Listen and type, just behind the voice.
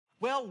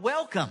Well,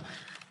 welcome.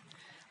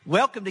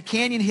 Welcome to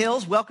Canyon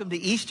Hills. Welcome to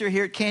Easter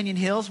here at Canyon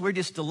Hills. We're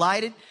just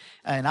delighted,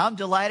 and I'm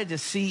delighted to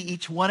see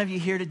each one of you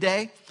here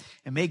today.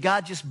 And may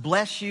God just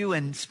bless you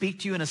and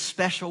speak to you in a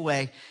special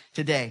way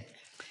today.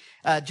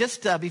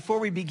 Before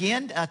we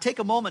begin, take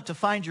a moment to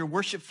find your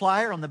worship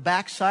flyer. On the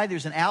back side,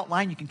 there's an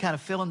outline. You can kind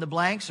of fill in the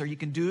blanks, or you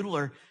can doodle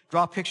or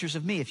draw pictures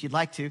of me if you'd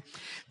like to.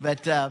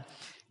 But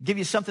give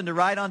you something to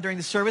write on during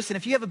the service. And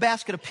if you have a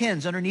basket of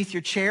pins underneath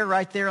your chair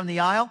right there on the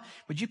aisle,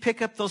 would you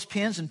pick up those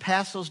pins and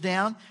pass those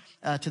down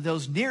to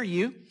those near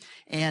you,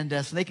 and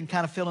so they can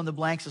kind of fill in the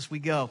blanks as we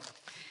go.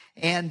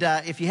 And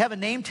if you have a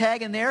name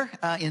tag in there,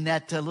 in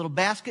that little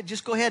basket,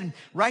 just go ahead and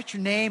write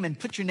your name and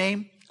put your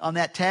name on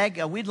that tag.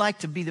 We'd like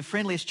to be the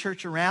friendliest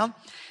church around,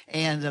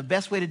 and the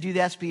best way to do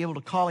that is to be able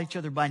to call each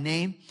other by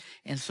name.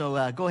 And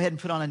so go ahead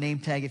and put on a name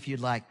tag if you'd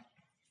like.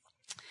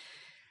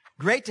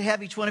 Great to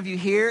have each one of you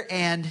here.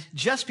 And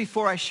just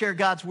before I share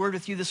God's word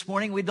with you this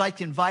morning, we'd like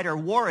to invite our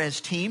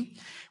Juarez team.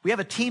 We have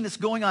a team that's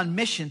going on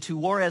mission to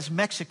Juarez,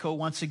 Mexico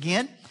once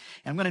again. And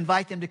I'm going to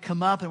invite them to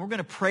come up, and we're going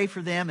to pray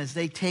for them as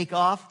they take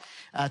off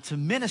to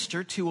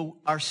minister to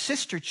our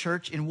sister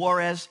church in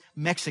Juarez,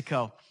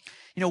 Mexico.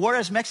 You know,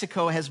 Juarez,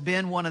 Mexico has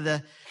been one of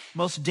the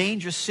most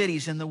dangerous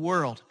cities in the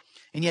world.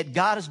 And yet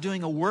God is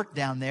doing a work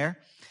down there.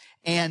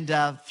 And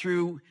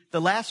through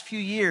the last few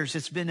years,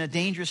 it's been a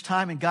dangerous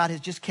time, and God has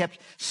just kept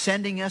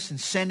sending us.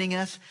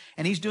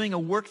 And He's doing a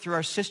work through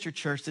our sister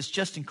church that's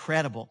just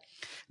incredible.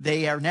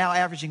 They are now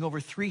averaging over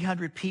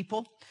 300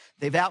 people.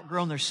 They've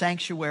outgrown their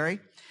sanctuary.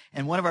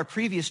 And one of our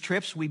previous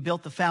trips, we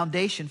built the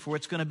foundation for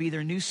it's going to be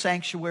their new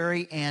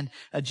sanctuary and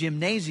a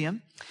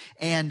gymnasium.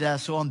 And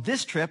so on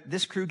this trip,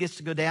 this crew gets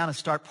to go down and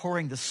start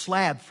pouring the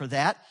slab for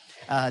that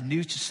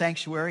new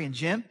sanctuary and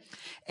gym.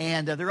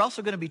 And they're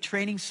also going to be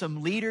training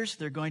some leaders.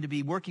 They're going to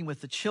be working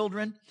with the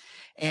children.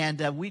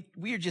 And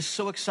we are just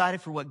so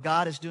excited for what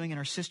God is doing in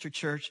our sister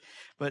church.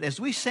 But as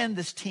we send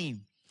this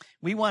team,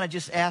 we want to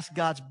just ask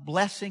God's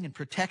blessing and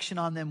protection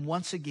on them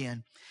once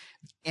again.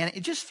 And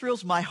it just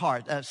thrills my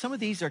heart. Some of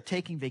these are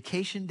taking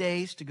vacation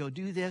days to go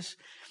do this.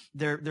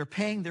 They're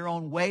paying their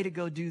own way to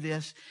go do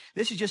this.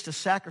 This is just a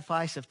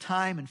sacrifice of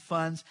time and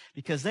funds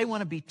because they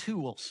want to be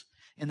tools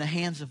in the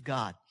hands of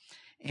God.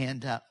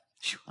 And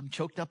I'm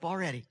choked up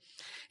already.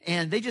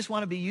 And they just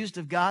want to be used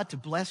of God to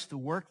bless the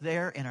work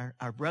there and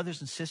our brothers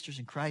and sisters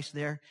in Christ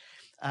there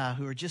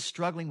who are just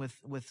struggling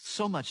with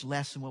so much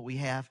less than what we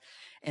have.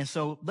 And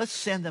so let's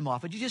send them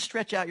off. Would you just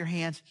stretch out your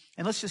hands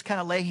and let's just kind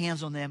of lay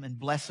hands on them and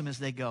bless them as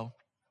they go.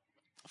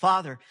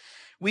 Father,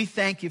 we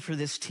thank you for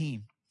this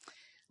team.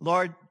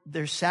 Lord,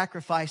 their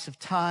sacrifice of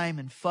time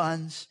and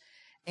funds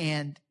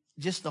and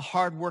just the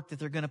hard work that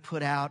they're going to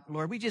put out.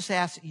 Lord, we just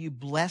ask that you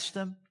bless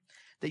them,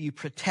 that you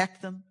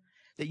protect them,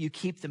 that you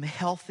keep them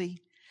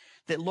healthy,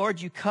 that, Lord,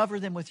 you cover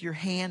them with your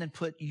hand and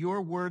put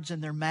your words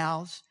in their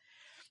mouths,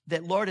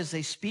 that, Lord, as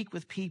they speak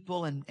with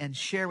people and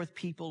share with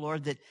people,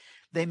 Lord, that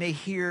they may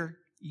hear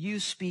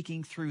you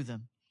speaking through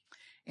them,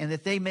 and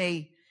that they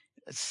may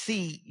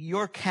see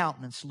your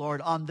countenance,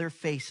 Lord, on their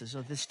faces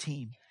of this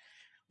team.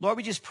 Lord,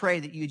 we just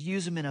pray that you'd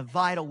use them in a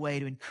vital way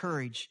to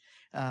encourage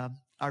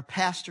our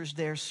pastors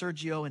there,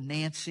 Sergio and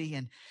Nancy,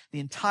 and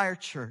the entire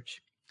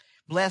church.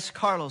 Bless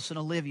Carlos and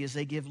Olivia as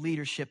they give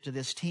leadership to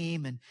this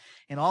team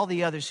and all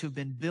the others who've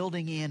been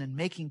building in and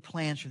making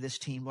plans for this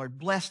team. Lord,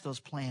 bless those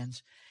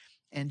plans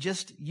and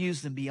just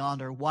use them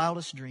beyond our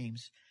wildest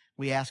dreams.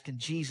 We ask in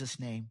Jesus'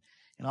 name.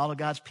 And all of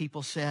God's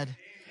people said,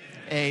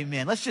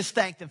 Amen. Let's just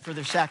thank them for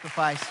their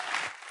sacrifice.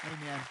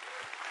 Amen.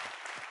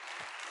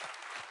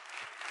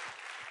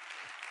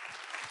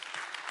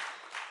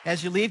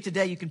 As you leave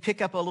today, you can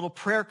pick up a little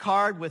prayer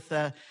card with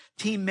a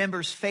team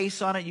member's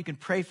face on it. You can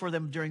pray for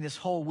them during this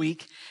whole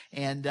week,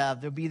 and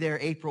they'll be there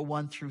April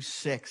 1 through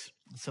 6.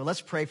 So let's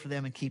pray for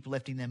them and keep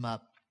lifting them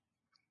up.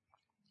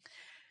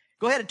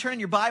 Go ahead and turn in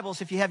your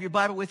Bibles, if you have your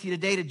Bible with you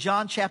today, to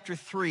John chapter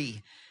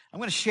 3. I'm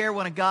going to share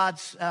one of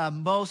God's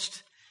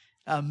most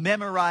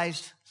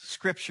memorized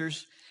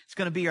scriptures. It's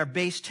going to be our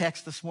base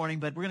text this morning,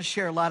 but we're going to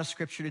share a lot of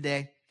scripture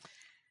today.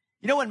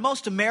 You know, when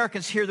most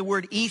Americans hear the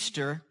word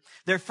Easter,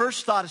 their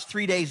first thought is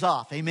 3 days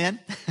off. Amen?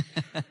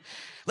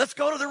 Let's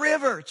go to the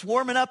river. It's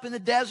warming up in the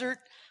desert.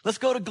 Let's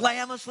go to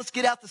Glamis. Let's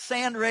get out the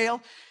sand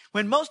rail.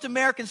 When most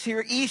Americans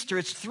hear Easter,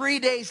 it's 3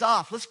 days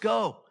off. Let's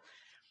go.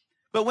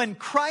 But when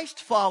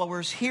Christ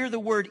followers hear the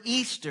word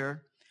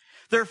Easter,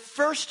 their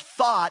first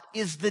thought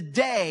is the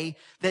day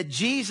that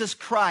Jesus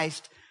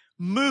Christ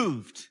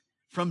moved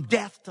from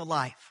death to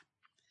life.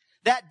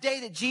 That day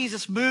that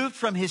Jesus moved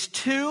from his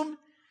tomb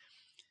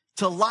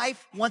to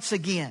life once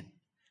again.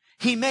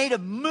 He made a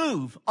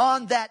move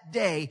on that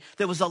day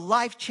that was a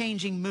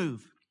life-changing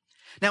move.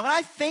 Now, when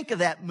I think of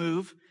that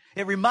move,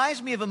 it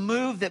reminds me of a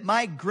move that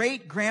my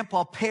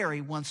great-grandpa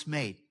Perry once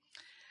made.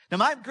 Now,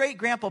 my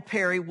great-grandpa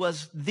Perry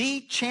was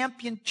the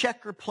champion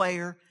checker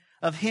player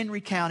of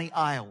Henry County,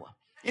 Iowa.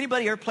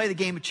 Anybody ever play the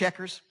game of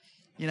checkers?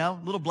 You know,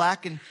 little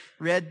black and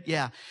red.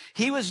 Yeah.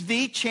 He was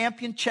the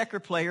champion checker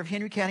player of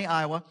Henry County,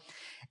 Iowa.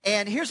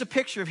 And here's a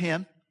picture of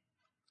him.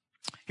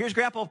 Here's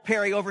Grandpa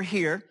Perry over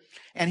here.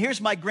 And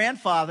here's my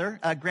grandfather,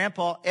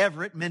 Grandpa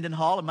Everett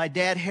Mendenhall, and my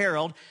dad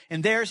Harold.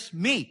 And there's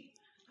me.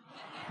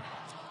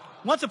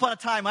 Once upon a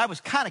time, I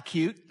was kind of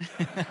cute.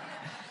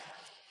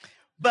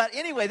 But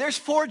anyway, there's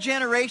 4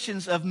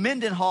 generations of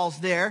Mendenhalls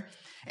there.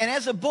 And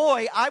as a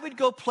boy, I would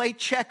go play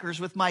checkers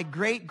with my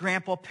great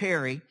Grandpa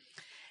Perry.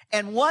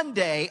 And one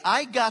day,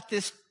 I got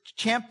this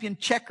champion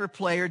checker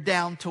player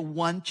down to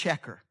 1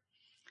 checker.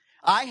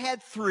 I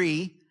had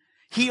 3.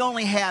 He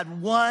only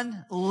had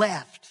 1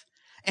 left.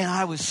 And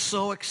I was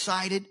so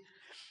excited.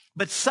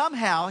 But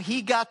somehow,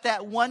 he got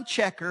that 1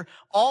 checker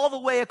all the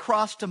way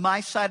across to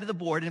my side of the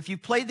board. And if you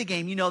played the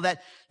game, you know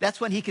that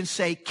that's when he can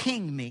say,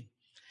 "King me."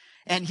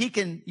 And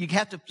you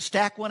have to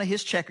stack one of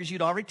his checkers.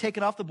 You'd already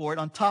taken off the board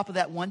on top of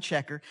that 1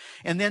 checker.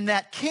 And then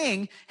that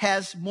king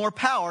has more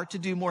power to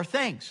do more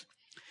things.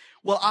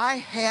 Well, I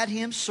had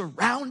him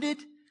surrounded.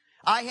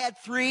 I had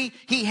 3.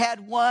 He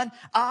had 1.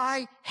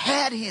 I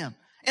had him.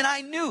 And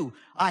I knew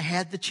I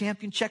had the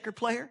champion checker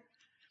player.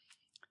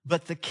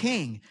 But the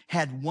king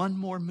had 1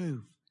 more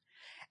move.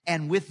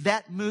 And with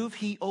that move,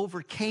 he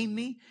overcame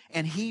me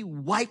and he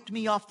wiped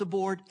me off the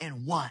board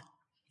and won.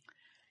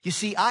 You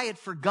see, I had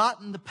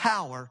forgotten the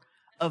power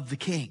of the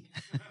king.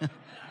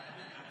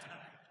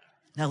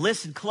 Now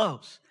listen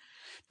close.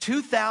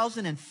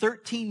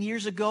 2013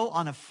 years ago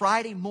on a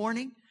Friday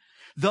morning,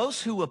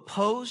 those who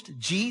opposed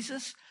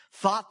Jesus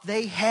thought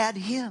they had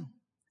him.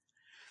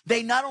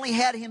 They not only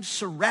had him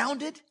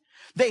surrounded,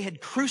 they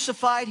had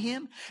crucified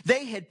him.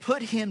 They had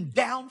put him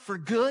down for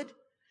good.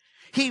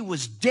 He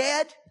was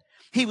dead.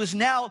 He was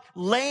now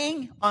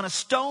laying on a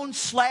stone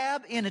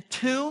slab in a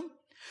tomb.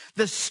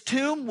 The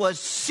tomb was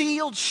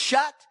sealed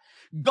shut.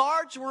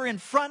 Guards were in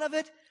front of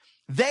it.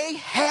 They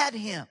had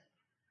him.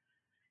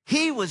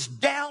 He was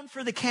down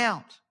for the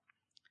count.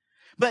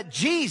 But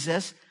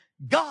Jesus,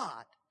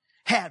 God,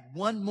 had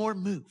 1 more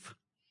move.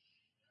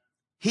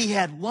 He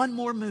had 1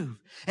 more move.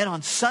 And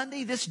on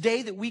Sunday, this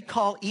day that we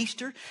call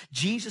Easter,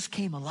 Jesus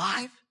came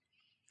alive.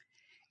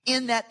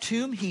 In that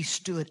tomb, he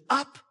stood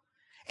up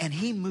and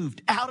he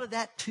moved out of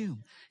that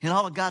tomb. And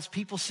all of God's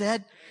people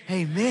said,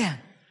 Amen.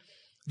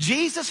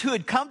 Jesus, who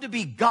had come to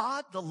be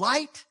God, the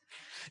light,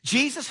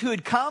 Jesus, who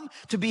had come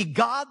to be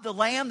God, the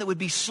Lamb that would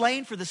be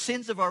slain for the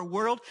sins of our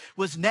world,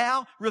 was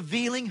now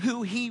revealing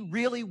who he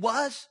really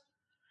was.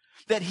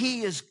 That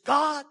he is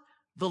God,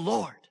 the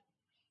Lord.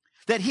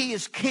 That he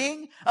is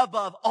King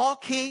above all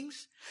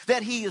kings.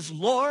 That he is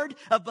Lord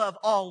above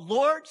all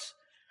lords.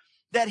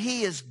 That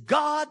he is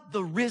God,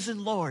 the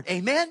risen Lord.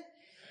 Amen?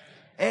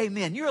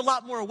 Amen. You're a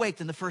lot more awake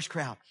than the first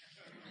crowd.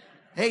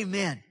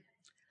 Amen.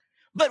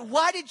 But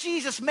why did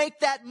Jesus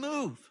make that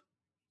move?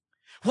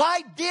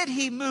 Why did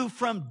he move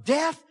from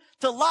death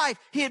to life?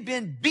 He had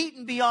been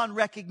beaten beyond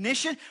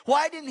recognition.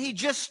 Why didn't he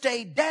just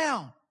stay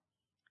down?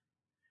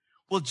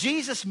 Well,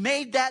 Jesus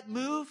made that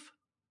move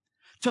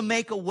to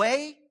make a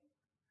way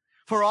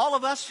for all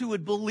of us who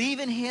would believe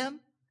in him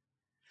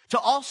to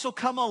also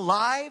come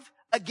alive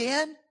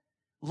again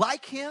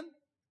like him,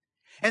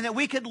 and that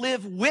we could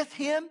live with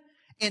him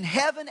in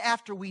heaven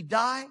after we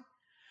die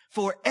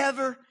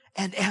forever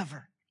and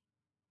ever.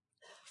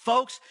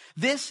 Folks,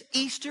 this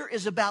Easter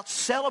is about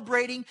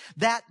celebrating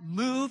that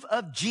move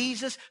of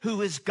Jesus,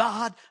 who is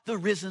God, the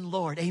risen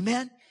Lord.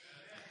 Amen?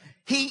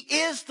 He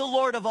is the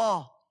Lord of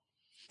all.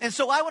 And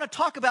so I want to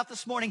talk about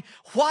this morning,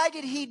 why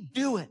did he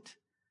do it?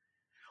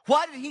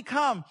 Why did he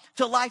come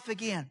to life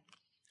again?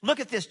 Look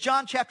at this,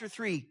 John chapter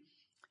 3.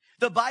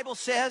 The Bible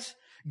says,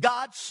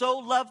 God so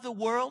loved the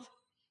world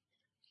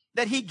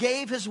that he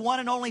gave his one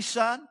and only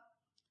Son,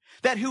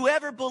 that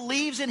whoever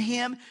believes in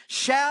him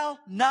shall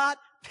not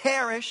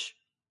perish,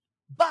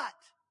 but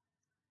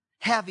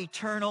have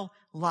eternal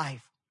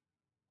life.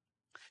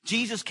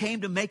 Jesus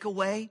came to make a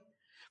way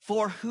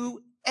for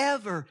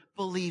whoever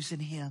believes in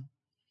him,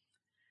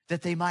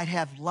 that they might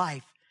have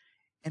life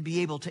and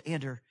be able to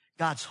enter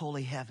God's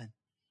holy heaven.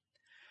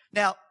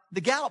 Now,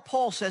 the Gallup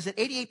poll says that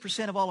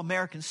 88% of all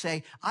Americans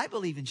say, I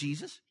believe in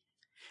Jesus.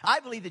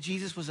 I believe that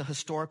Jesus was a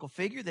historical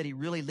figure, that he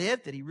really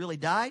lived, that he really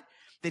died,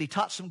 that he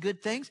taught some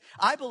good things.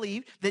 I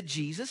believe that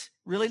Jesus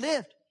really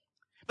lived.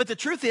 But the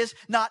truth is,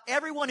 not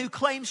everyone who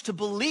claims to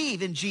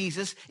believe in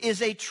Jesus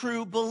is a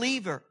true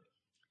believer.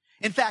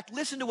 In fact,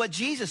 listen to what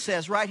Jesus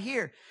says right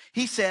here.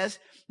 He says,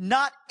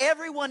 not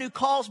everyone who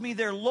calls me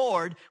their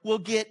Lord will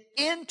get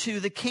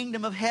into the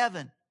kingdom of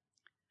heaven.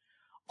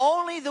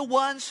 Only the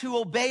ones who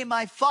obey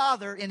my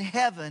Father in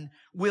heaven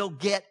will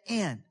get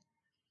in.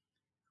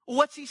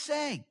 What's he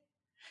saying?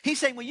 He's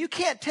saying, well, you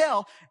can't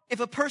tell if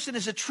a person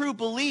is a true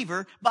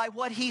believer by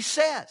what he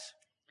says.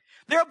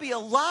 There'll be a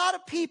lot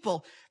of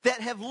people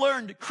that have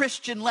learned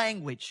Christian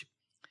language,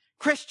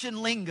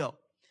 Christian lingo.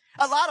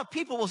 A lot of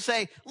people will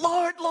say,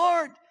 Lord,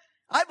 Lord,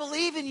 I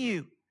believe in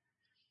you.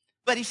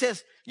 But he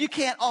says, you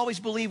can't always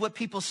believe what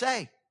people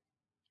say.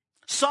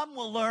 Some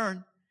will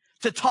learn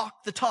to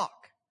talk the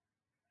talk,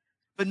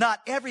 but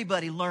not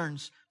everybody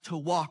learns to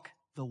walk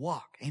the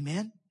walk.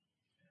 Amen?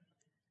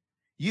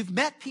 You've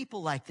met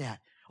people like that.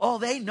 Oh,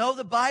 they know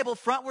the Bible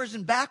frontwards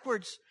and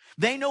backwards.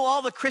 They know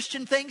all the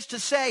Christian things to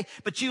say,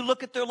 but you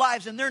look at their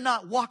lives and they're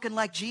not walking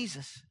like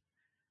Jesus.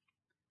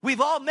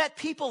 We've all met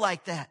people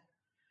like that.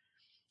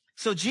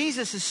 So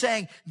Jesus is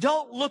saying,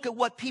 don't look at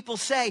what people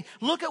say.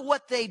 Look at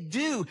what they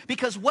do,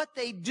 because what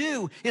they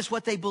do is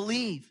what they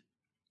believe.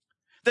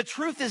 The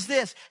truth is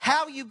this: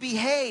 how you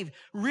behave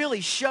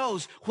really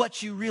shows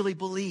what you really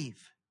believe.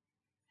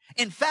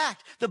 In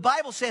fact, the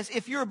Bible says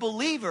if you're a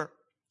believer,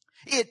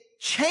 it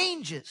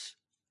changes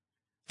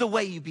the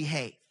way you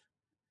behave.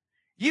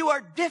 You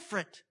are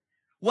different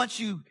once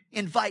you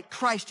invite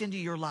Christ into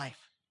your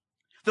life.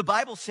 The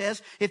Bible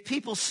says if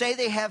people say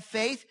they have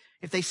faith,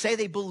 if they say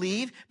they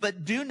believe,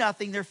 but do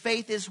nothing, their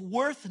faith is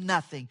worth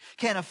nothing.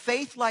 Can a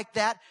faith like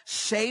that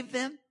save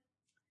them?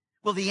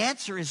 Well, the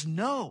answer is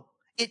no,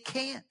 it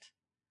can't.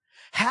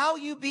 How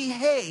you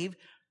behave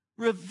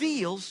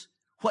reveals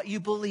what you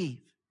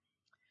believe.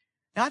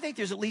 Now, I think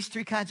there's at least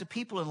three kinds of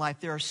people in life.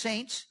 There are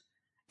saints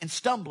and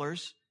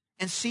stumblers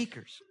and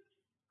seekers.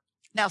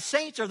 Now,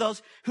 saints are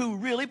those who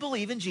really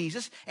believe in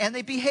Jesus and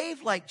they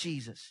behave like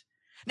Jesus.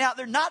 Now,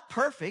 they're not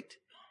perfect.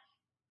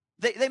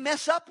 They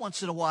mess up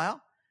once in a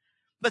while,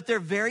 but they're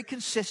very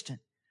consistent.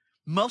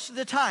 Most of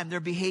the time, they're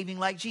behaving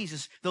like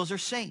Jesus. Those are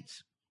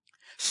saints.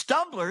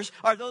 Stumblers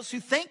are those who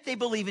think they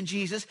believe in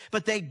Jesus,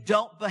 but they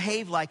don't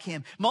behave like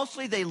him.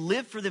 Mostly they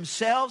live for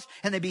themselves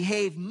and they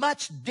behave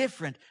much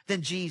different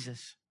than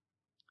Jesus.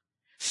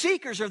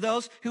 Seekers are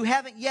those who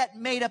haven't yet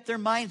made up their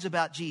minds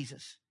about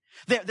Jesus.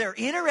 They're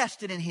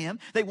interested in him.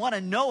 They want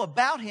to know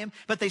about him,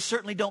 but they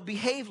certainly don't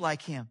behave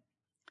like him.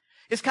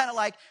 It's kind of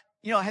like,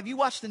 have you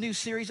watched the new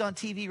series on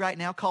TV right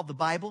now called The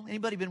Bible?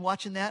 Anybody been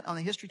watching that on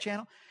the History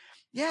Channel?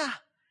 Yeah.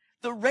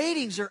 The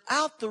ratings are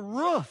out the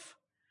roof.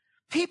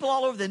 People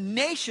all over the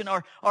nation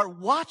are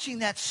watching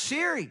that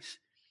series.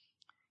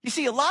 You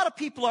see, a lot of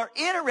people are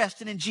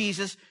interested in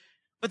Jesus,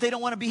 but they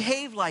don't want to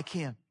behave like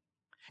him.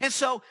 And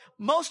so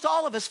most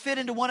all of us fit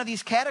into one of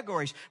these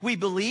categories. We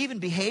believe and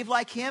behave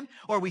like him,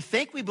 or we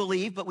think we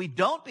believe, but we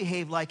don't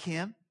behave like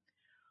him,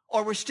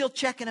 or we're still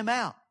checking him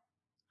out.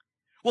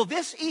 Well,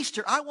 this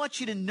Easter, I want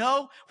you to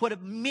know what it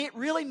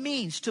really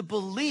means to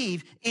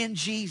believe in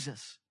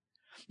Jesus.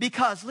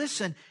 Because,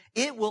 listen,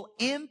 it will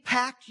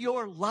impact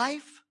your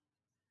life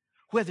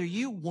whether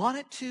you want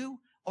it to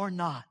or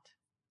not.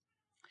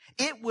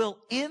 It will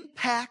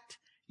impact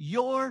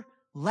your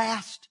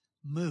last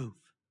move.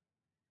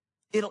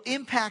 It'll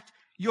impact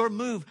your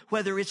move,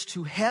 whether it's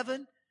to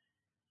heaven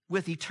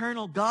with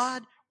eternal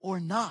God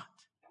or not.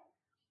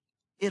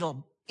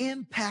 It'll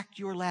impact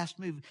your last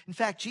move. In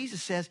fact,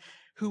 Jesus says,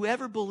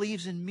 whoever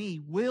believes in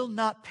me will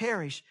not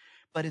perish,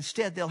 but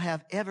instead they'll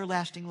have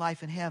everlasting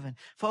life in heaven.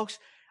 Folks,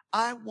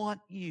 I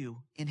want you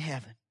in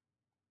heaven.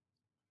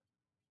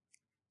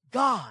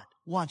 God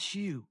wants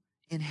you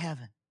in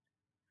heaven.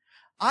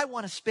 I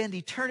want to spend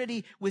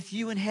eternity with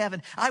you in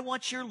heaven. I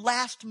want your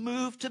last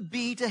move to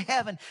be to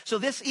heaven. So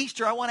this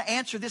Easter, I want to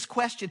answer this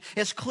question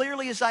as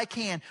clearly as I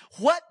can.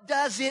 What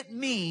does it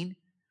mean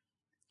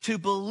to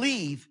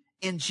believe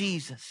in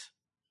Jesus?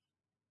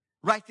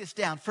 Write this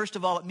down. First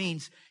of all, it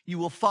means you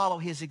will follow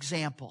his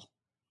example.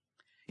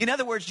 In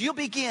other words, you'll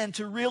begin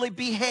to really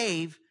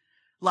behave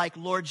like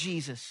Lord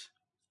Jesus.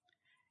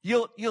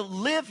 You'll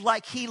live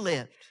like he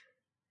lived.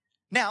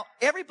 Now,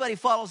 everybody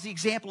follows the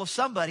example of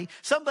somebody.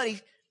 Somebody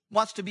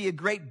wants to be a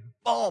great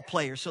ball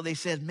player. So they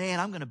said,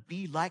 man, I'm going to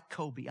be like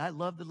Kobe. I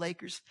love the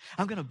Lakers.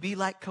 I'm going to be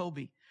like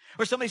Kobe.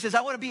 Or somebody says,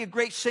 I want to be a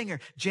great singer.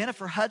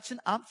 Jennifer Hudson,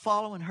 I'm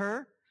following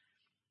her.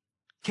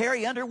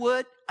 Carrie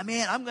Underwood, I'm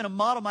going to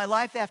model my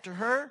life after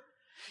her.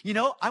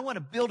 I want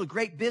to build a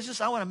great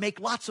business. I want to make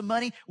lots of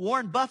money.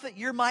 Warren Buffett,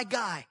 you're my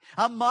guy.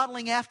 I'm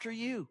modeling after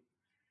you.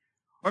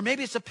 Or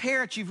maybe it's a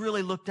parent you've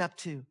really looked up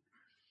to.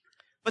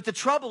 But the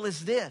trouble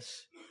is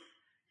this.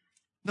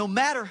 No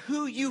matter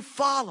who you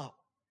follow,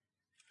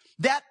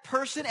 that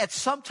person at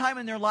some time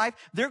in their life,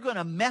 they're going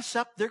to mess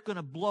up, they're going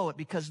to blow it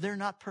because they're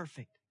not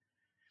perfect.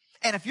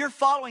 And if you're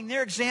following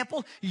their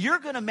example, you're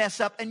going to mess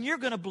up and you're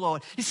going to blow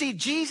it. You see,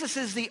 Jesus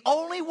is the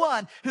only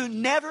one who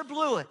never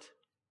blew it.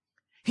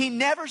 He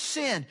never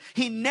sinned.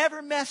 He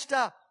never messed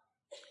up.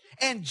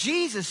 And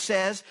Jesus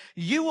says,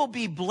 you will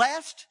be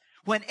blessed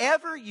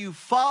whenever you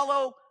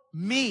follow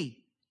me.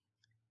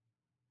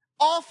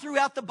 All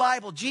throughout the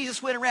Bible,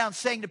 Jesus went around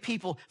saying to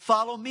people,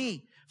 follow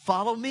me,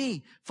 follow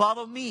me,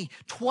 follow me.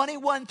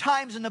 21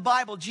 times in the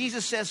Bible,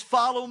 Jesus says,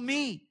 follow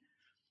me.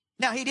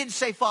 Now, he didn't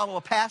say follow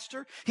a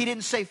pastor. He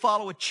didn't say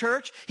follow a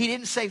church. He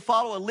didn't say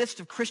follow a list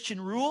of Christian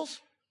rules.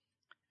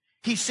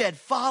 He said,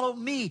 follow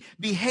me,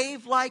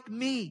 behave like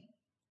me.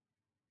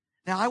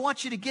 Now, I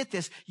want you to get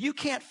this. You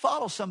can't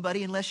follow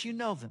somebody unless you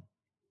know them.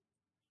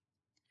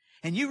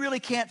 And you really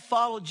can't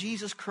follow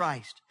Jesus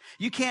Christ.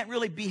 You can't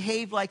really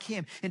behave like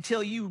him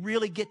until you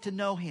really get to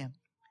know him.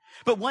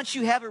 But once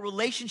you have a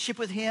relationship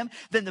with him,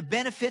 then the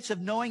benefits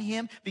of knowing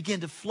him begin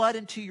to flood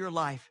into your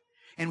life.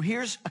 And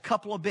here's a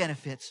couple of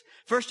benefits.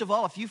 First of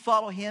all, if you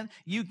follow him,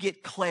 you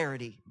get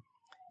clarity.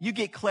 You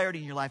get clarity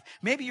in your life.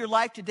 Maybe your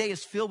life today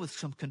is filled with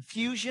some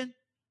confusion.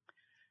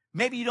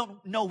 Maybe you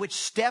don't know which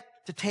step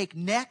to take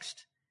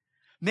next.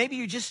 Maybe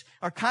you just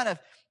are kind of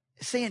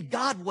saying,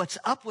 God, what's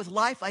up with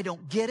life? I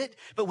don't get it.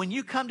 But when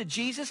you come to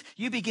Jesus,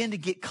 you begin to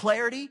get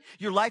clarity.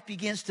 Your life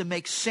begins to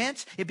make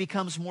sense. It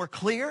becomes more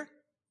clear.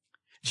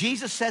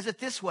 Jesus says it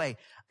this way,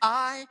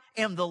 I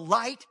am the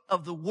light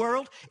of the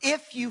world.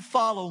 If you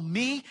follow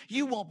me,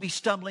 you won't be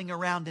stumbling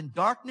around in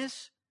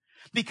darkness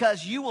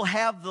because you will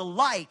have the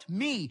light,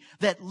 me,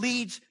 that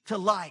leads to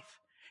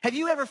life. Have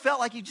you ever felt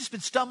like you've just been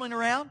stumbling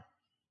around?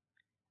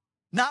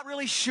 Not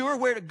really sure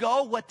where to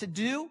go, what to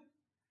do?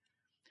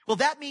 Well,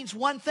 that means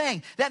one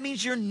thing. That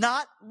means you're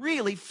not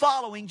really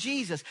following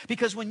Jesus.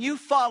 Because when you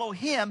follow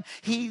him,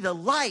 he, the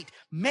light,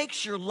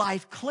 makes your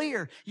life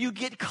clear. You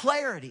get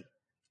clarity.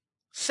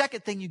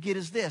 Second thing you get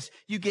is this.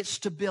 You get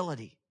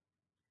stability.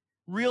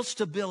 Real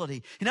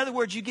stability. In other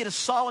words, you get a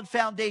solid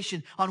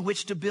foundation on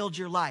which to build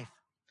your life.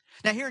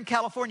 Now, here in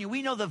California,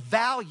 we know the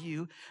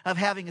value of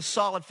having a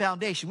solid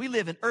foundation. We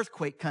live in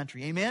earthquake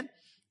country. Amen?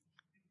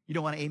 You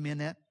don't want to amen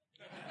that?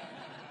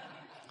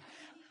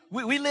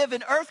 We live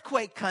in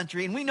earthquake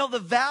country, and we know the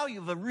value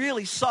of a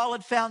really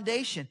solid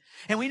foundation.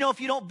 And we know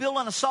if you don't build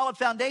on a solid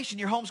foundation,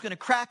 your home's going to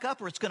crack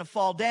up or it's going to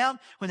fall down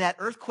when that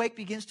earthquake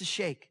begins to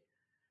shake.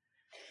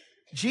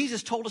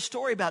 Jesus told a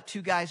story about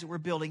two guys that were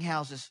building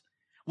houses.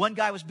 One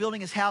guy was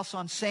building his house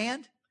on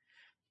sand.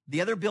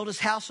 The other built his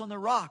house on the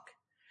rock.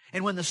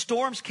 And when the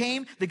storms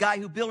came, the guy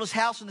who built his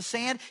house on the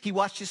sand, he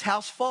watched his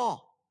house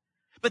fall.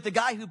 But the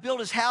guy who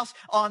built his house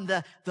on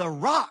the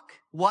rock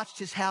watched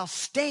his house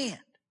stand.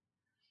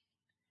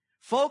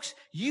 Folks,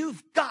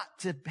 you've got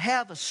to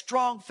have a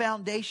strong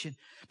foundation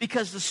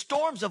because the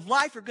storms of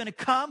life are going to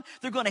come.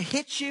 They're going to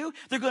hit you.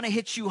 They're going to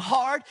hit you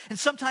hard. And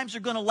sometimes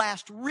they're going to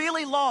last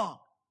really long.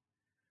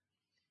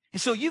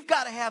 And so you've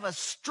got to have a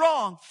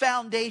strong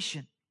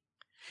foundation.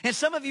 And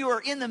some of you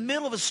are in the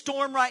middle of a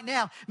storm right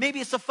now. Maybe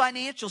it's a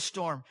financial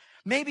storm.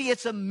 Maybe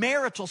it's a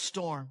marital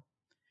storm.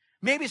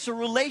 Maybe it's a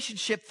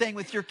relationship thing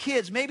with your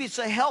kids. Maybe it's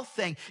a health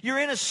thing. You're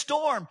in a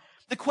storm.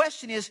 The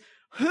question is,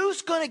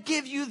 who's going to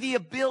give you the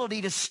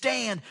ability to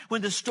stand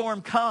when the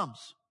storm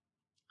comes?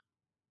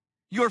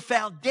 Your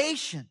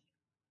foundation.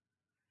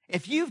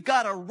 If you've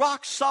got a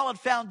rock solid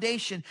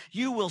foundation,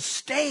 you will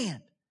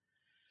stand.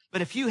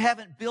 But if you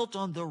haven't built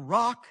on the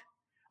rock,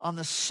 on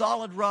the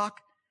solid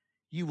rock,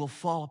 you will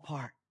fall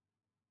apart.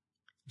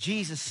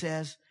 Jesus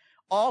says,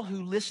 all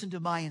who listen to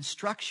my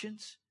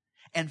instructions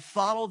and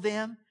follow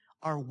them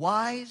are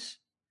wise,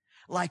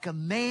 like a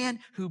man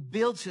who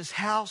builds his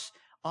house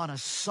on a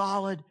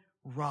solid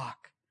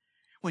rock.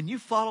 When you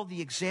follow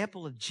the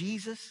example of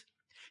Jesus,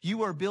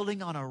 you are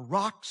building on a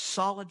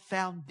rock-solid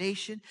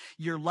foundation.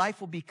 Your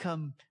life will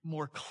become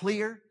more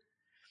clear,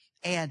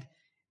 and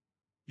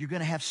you're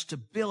going to have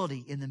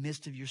stability in the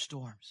midst of your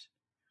storms.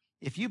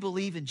 If you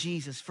believe in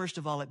Jesus, first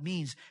of all, it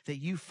means that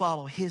you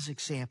follow his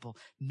example,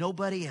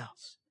 nobody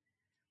else.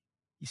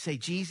 You say,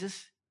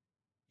 Jesus,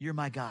 you're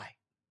my guy.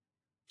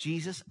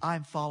 Jesus,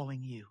 I'm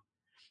following you.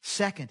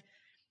 Second,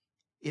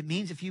 it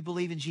means if you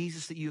believe in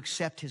Jesus that you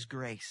accept his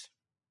grace.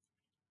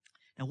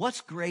 Now,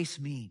 what's grace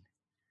mean?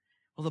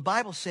 Well, the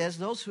Bible says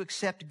those who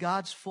accept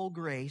God's full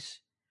grace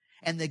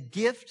and the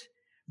gift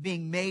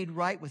being made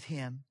right with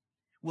him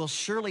will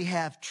surely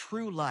have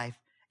true life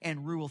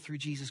and rule through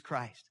Jesus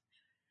Christ.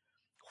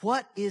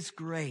 What is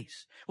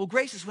grace? Well,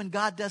 grace is when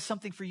God does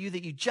something for you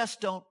that you just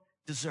don't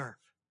deserve.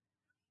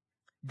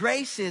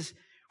 Grace is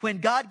when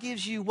God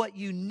gives you what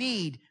you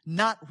need,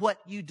 not what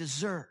you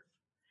deserve.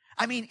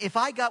 I mean, if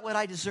I got what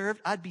I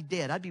deserved, I'd be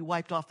dead. I'd be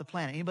wiped off the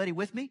planet. Anybody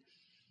with me?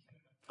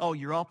 Oh,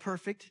 you're all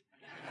perfect.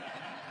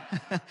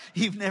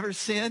 You've never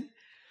sinned.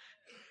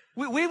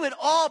 We would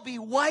all be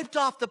wiped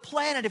off the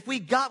planet if we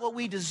got what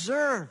we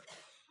deserved.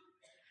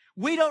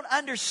 We don't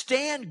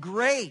understand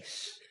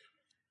grace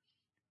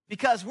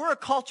because we're a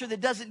culture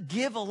that doesn't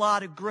give a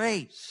lot of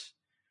grace.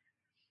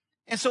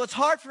 And so it's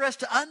hard for us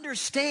to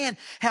understand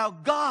how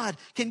God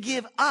can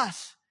give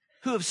us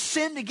who have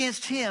sinned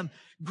against him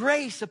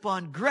grace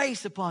upon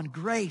grace upon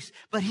grace.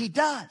 But he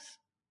does.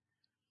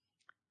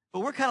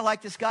 But we're kind of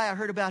like this guy I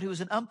heard about who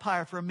was an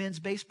umpire for a men's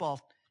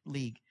baseball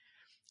league.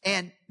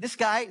 And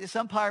this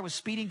umpire was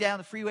speeding down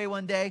the freeway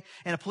one day,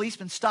 and a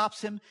policeman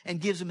stops him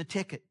and gives him a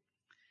ticket.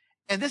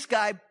 And this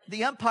guy,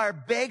 the umpire,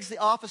 begs the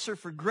officer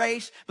for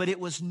grace, but it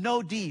was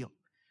no deal.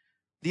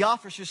 The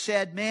officer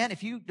said, man,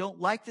 if you don't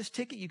like this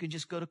ticket, you can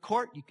just go to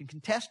court. You can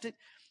contest it.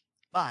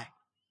 Bye.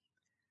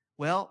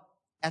 Well,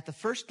 at the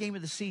first game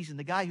of the season,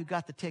 the guy who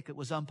got the ticket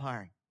was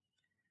umpiring.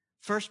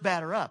 First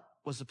batter up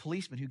was the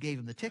policeman who gave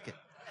him the ticket.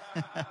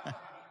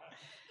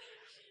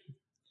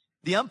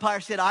 The umpire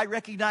said, I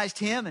recognized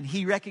him and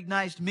he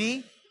recognized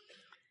me.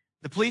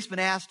 The policeman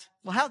asked,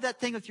 well, how'd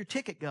that thing with your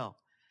ticket go?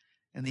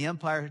 And the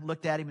umpire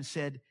looked at him and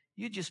said,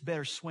 you just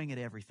better swing at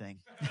everything.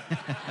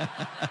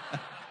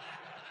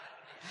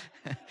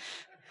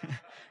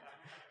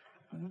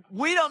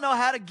 We don't know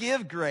how to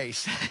give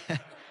grace.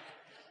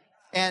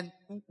 And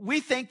we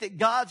think that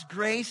God's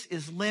grace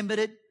is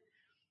limited.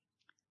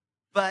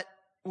 But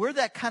we're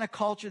that kind of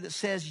culture that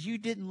says, you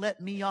didn't let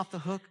me off the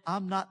hook,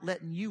 I'm not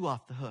letting you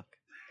off the hook.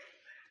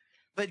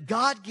 But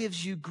God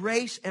gives you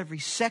grace every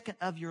second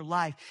of your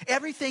life.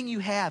 Everything you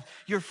have,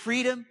 your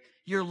freedom,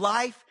 your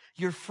life,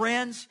 your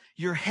friends,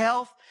 your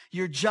health,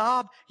 your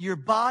job, your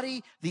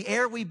body, the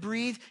air we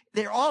breathe,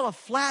 they're all a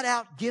flat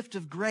out gift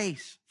of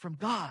grace from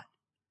God.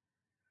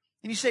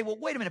 And you say, well,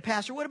 wait a minute,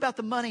 Pastor, what about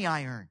the money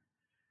I earn?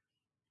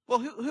 Well,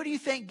 who do you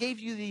think gave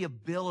you the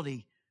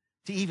ability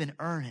to even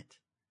earn it?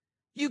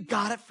 You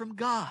got it from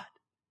God.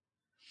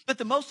 But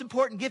the most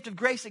important gift of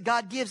grace that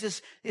God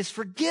gives is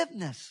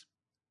forgiveness.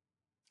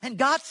 And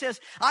God says,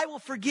 I will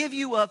forgive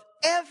you of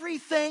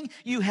everything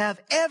you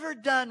have ever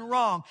done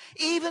wrong,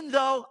 even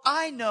though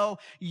I know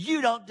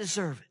you don't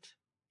deserve it.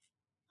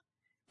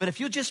 But if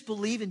you'll just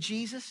believe in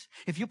Jesus,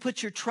 if you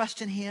put your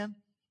trust in Him,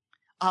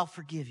 I'll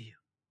forgive you.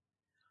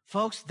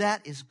 Folks,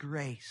 that is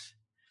grace.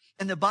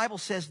 And the Bible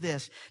says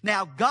this.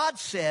 Now, God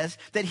says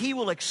that He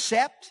will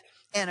accept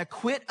and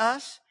acquit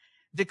us,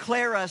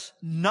 declare us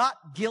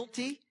not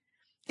guilty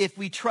if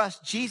we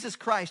trust Jesus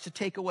Christ to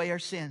take away our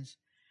sins.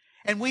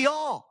 And we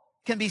all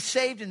can be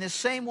saved in this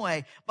same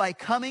way by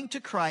coming to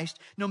Christ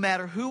no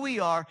matter who we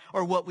are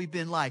or what we've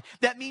been like.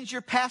 That means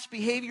your past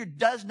behavior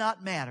does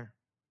not matter.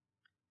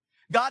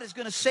 God is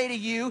going to say to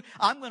you,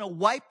 I'm going to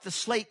wipe the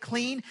slate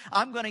clean.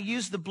 I'm going to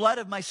use the blood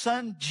of my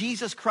Son,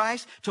 Jesus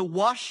Christ, to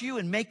wash you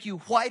and make you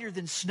whiter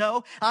than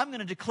snow. I'm going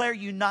to declare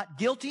you not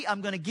guilty.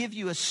 I'm going to give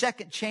you a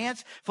second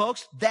chance.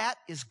 Folks, that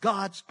is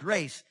God's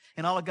grace.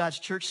 And all of God's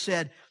church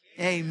said,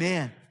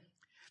 Amen.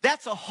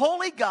 That's a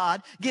holy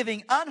God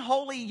giving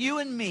unholy you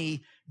and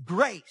me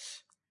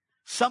grace,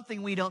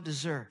 something we don't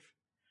deserve.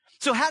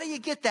 So how do you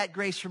get that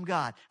grace from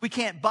God? We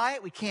can't buy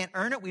it. We can't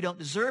earn it. We don't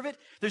deserve it.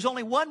 There's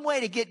only one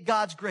way to get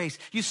God's grace.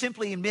 You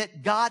simply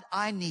admit, God,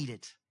 I need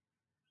it.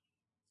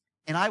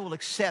 And I will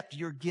accept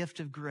your gift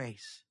of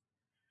grace.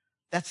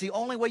 That's the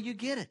only way you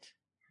get it.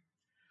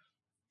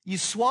 You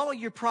swallow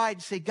your pride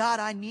and say, God,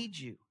 I need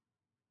you.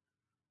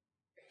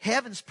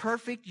 Heaven's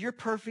perfect. You're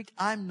perfect.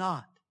 I'm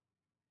not.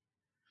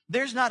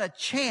 There's not a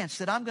chance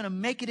that I'm going to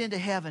make it into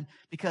heaven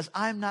because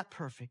I'm not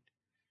perfect.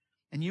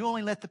 And you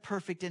only let the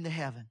perfect into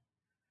heaven.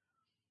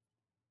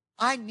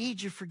 I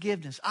need your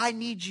forgiveness. I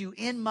need you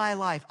in my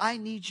life. I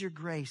need your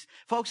grace.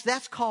 Folks,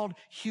 that's called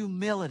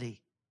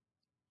humility.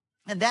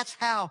 And that's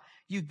how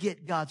you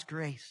get God's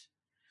grace.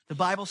 The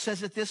Bible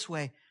says it this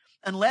way.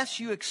 Unless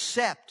you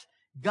accept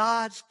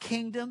God's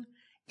kingdom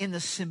in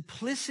the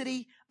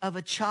simplicity of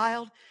a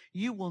child,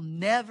 you will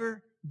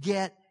never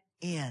get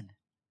in.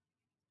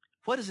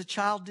 What does a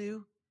child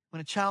do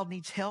when a child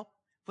needs help?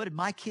 What did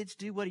my kids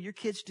do? What do your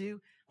kids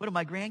do? What do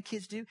my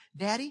grandkids do?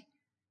 Daddy?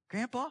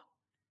 Grandpa?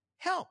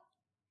 Help.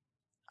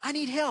 I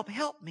need help.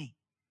 Help me.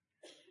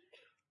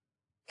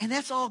 And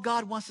that's all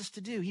God wants us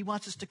to do. He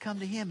wants us to come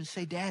to Him and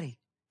say, Daddy,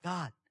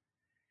 God,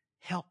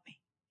 help me.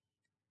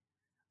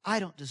 I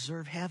don't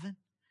deserve heaven.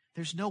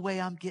 There's no way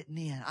I'm getting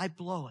in. I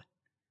blow it.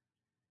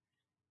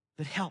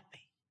 But help me.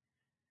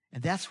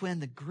 And that's when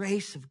the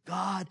grace of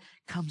God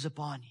comes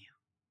upon you.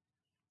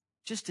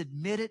 Just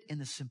admit it in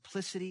the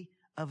simplicity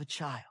of a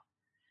child.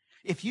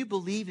 If you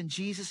believe in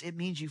Jesus, it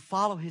means you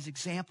follow His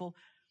example,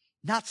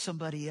 not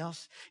somebody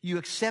else. You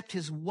accept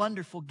His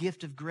wonderful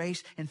gift of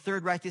grace. And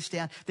third, write this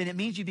down. Then it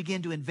means you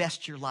begin to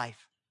invest your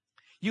life.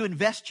 You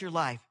invest your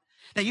life.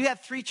 Now, you have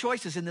three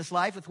choices in this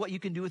life with what you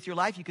can do with your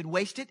life. You can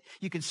waste it,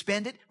 you can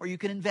spend it, or you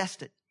can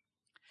invest it.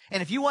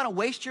 And if you want to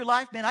waste your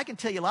life, man, I can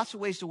tell you lots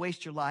of ways to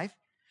waste your life.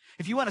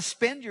 If you want to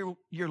spend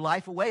your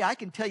life away, I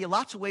can tell you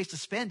lots of ways to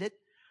spend it.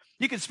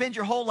 You can spend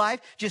your whole life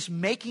just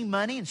making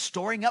money and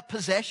storing up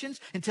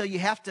possessions until you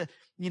have to,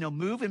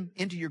 move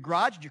into your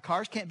garage and your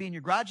cars can't be in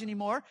your garage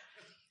anymore.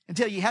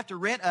 Until you have to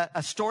rent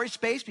a storage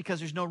space because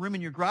there's no room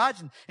in your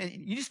garage and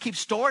you just keep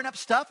storing up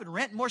stuff and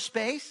renting more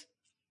space.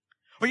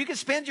 Or you can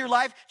spend your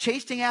life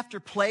chasing after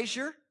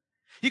pleasure.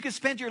 You can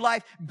spend your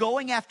life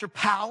going after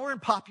power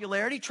and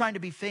popularity, trying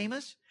to be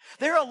famous.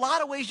 There are a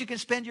lot of ways you can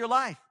spend your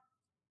life.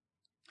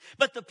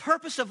 But the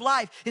purpose of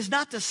life is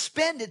not to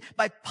spend it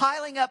by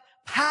piling up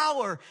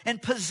power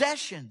and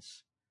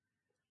possessions.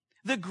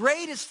 The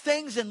greatest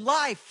things in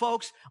life,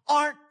 folks,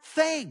 aren't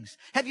things.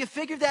 Have you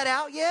figured that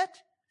out yet?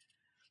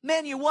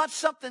 Man, you want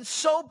something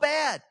so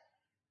bad.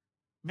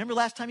 Remember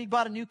last time you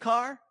bought a new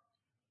car?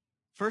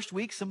 First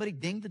week, somebody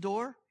dinged the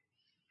door.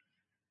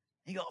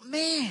 You go,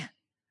 man.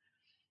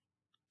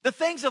 The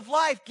things of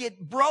life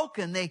get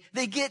broken.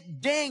 They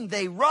get dinged.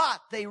 They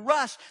rot. They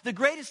rust. The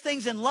greatest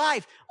things in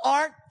life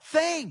aren't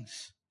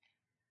things.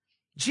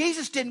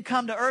 Jesus didn't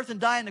come to earth and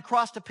die on the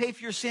cross to pay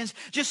for your sins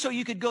just so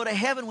you could go to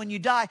heaven when you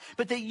die,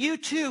 but that you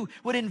too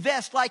would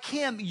invest like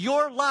Him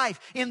your life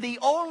in the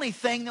only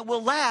thing that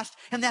will last,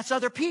 and that's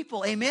other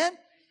people. Amen?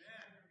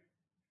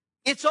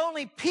 It's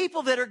only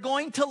people that are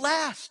going to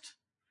last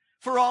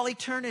for all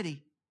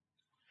eternity.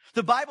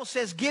 The Bible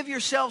says, give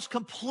yourselves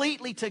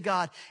completely to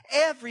God,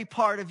 every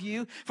part of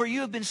you, for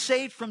you have been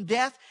saved from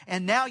death,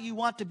 and now you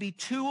want to be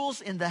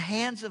tools in the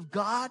hands of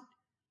God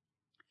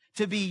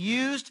to be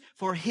used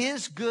for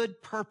His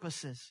good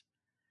purposes.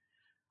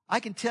 I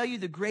can tell you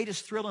the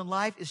greatest thrill in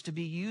life is to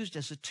be used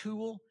as a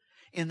tool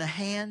in the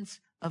hands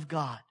of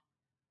God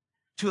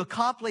to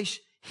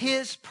accomplish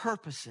His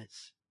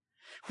purposes,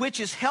 which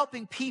is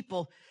helping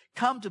people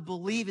come to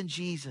believe in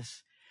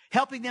Jesus,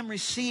 helping them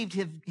receive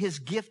His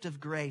gift of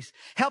grace,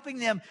 helping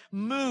them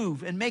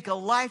move and make a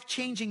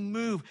life-changing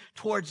move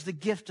towards the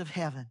gift of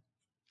heaven.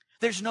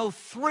 There's no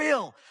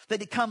thrill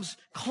that it comes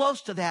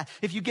close to that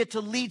if you get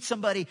to lead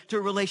somebody to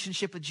a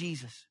relationship with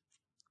Jesus.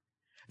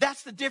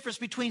 That's the difference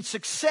between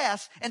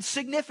success and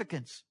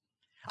significance.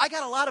 I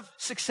got a lot of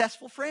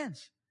successful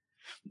friends.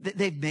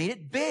 They've made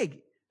it big,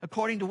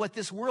 according to what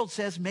this world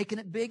says making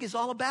it big is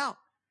all about.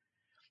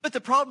 But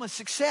the problem with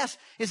success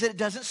is that it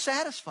doesn't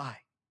satisfy.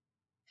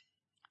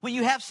 When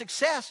you have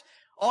success,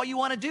 all you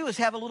want to do is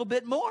have a little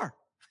bit more.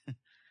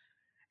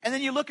 And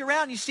then you look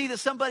around and you see that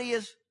somebody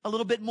is a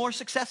little bit more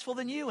successful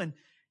than you, and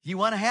you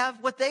want to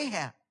have what they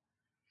have.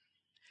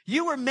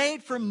 You were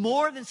made for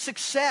more than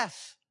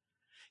success.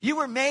 You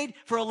were made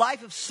for a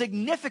life of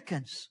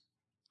significance.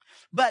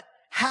 But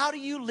how do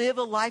you live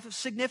a life of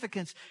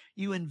significance?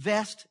 You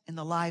invest in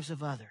the lives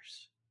of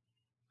others.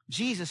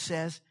 Jesus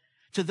says,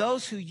 to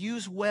those who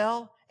use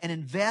well and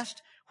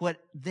invest what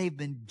they've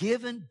been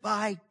given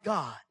by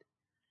God,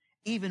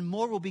 even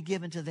more will be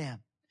given to them.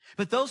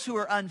 But those who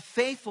are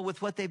unfaithful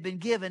with what they've been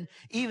given,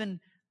 even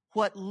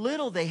what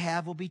little they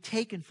have will be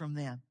taken from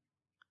them.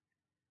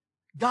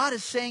 God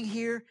is saying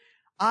here,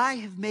 I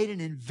have made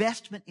an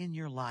investment in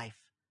your life.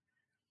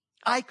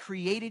 I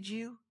created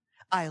you.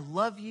 I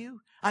love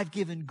you. I've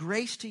given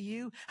grace to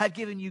you. I've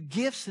given you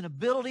gifts and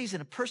abilities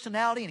and a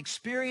personality and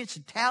experience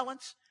and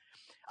talents.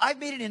 I've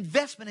made an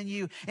investment in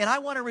you, and I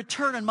want a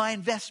return on my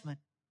investment.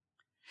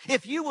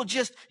 If you will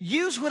just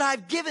use what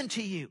I've given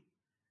to you,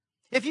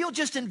 if you'll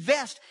just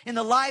invest in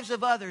the lives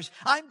of others,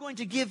 I'm going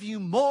to give you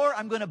more.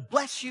 I'm going to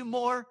bless you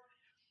more.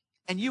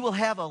 And you will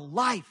have a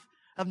life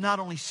of not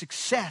only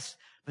success,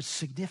 but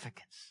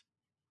significance.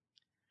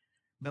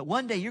 But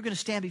one day you're going to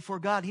stand before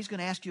God. He's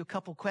going to ask you a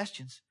couple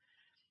questions.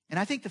 And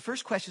I think the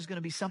first question is going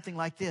to be something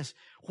like this.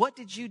 What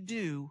did you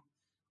do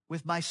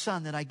with my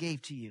son that I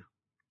gave to you?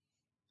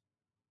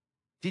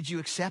 Did you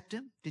accept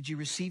him? Did you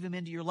receive him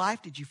into your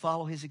life? Did you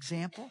follow his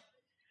example?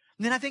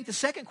 And then I think the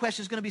second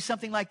question is going to be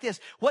something like this.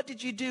 What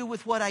did you do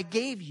with what I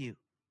gave you?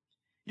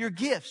 Your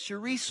gifts, your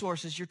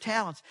resources, your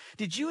talents.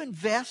 Did you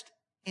invest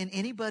in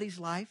anybody's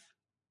life?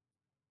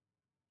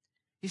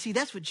 You see,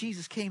 that's what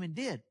Jesus came and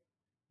did.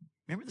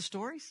 Remember the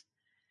stories?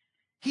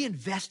 He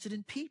invested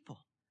in people.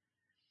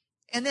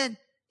 And then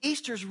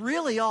Easter's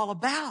really all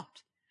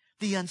about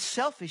the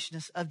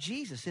unselfishness of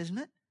Jesus, isn't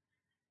it?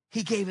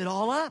 He gave it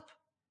all up.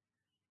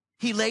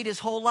 He laid his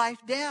whole life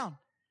down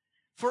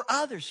for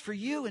others, for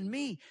you and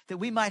me, that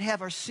we might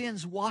have our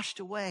sins washed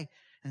away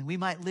and we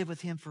might live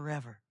with him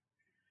forever.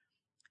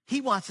 He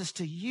wants us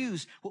to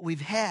use what we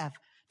have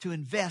to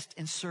invest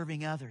in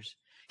serving others.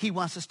 He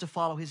wants us to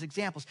follow his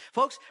examples.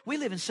 Folks, we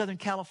live in Southern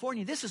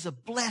California. This is a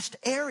blessed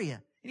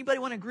area. Anybody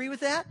want to agree with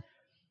that?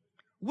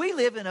 We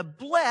live in a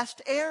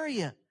blessed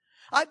area.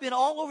 I've been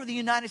all over the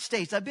United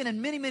States. I've been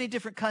in many, many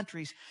different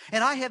countries.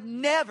 And I have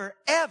never,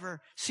 ever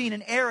seen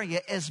an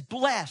area as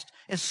blessed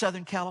as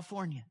Southern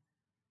California.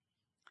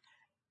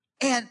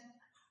 And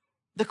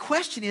the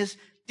question is,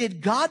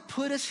 did God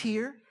put us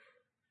here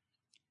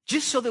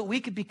just so that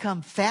we could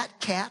become fat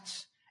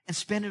cats and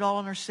spend it all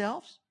on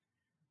ourselves?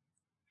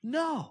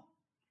 No.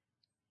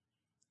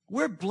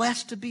 We're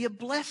blessed to be a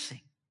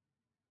blessing.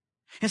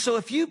 And so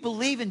if you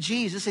believe in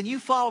Jesus and you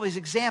follow his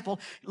example,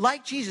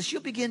 like Jesus,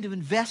 you'll begin to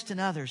invest in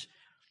others.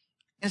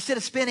 Instead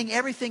of spending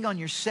everything on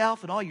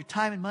yourself and all your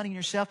time and money on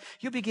yourself,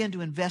 you'll begin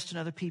to invest in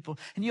other people,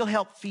 and you'll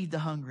help feed the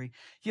hungry.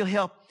 You'll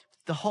help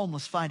the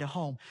homeless find a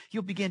home.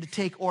 You'll begin to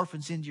take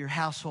orphans into your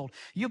household.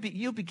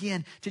 You'll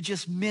begin to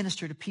just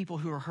minister to people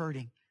who are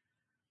hurting.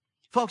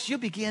 Folks, you'll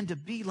begin to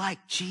be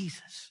like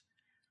Jesus.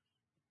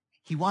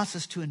 He wants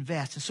us to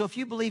invest. And so if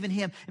you believe in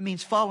him, it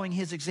means following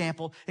his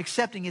example,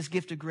 accepting his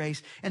gift of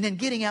grace, and then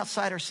getting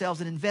outside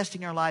ourselves and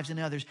investing our lives in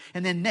others.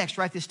 And then next,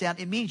 write this down,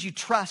 it means you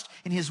trust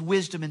in his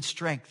wisdom and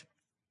strength.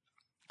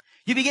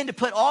 You begin to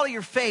put all of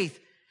your faith,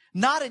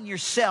 not in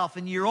yourself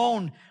and your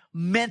own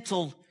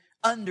mental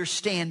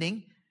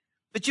understanding,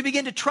 but you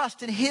begin to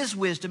trust in his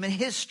wisdom and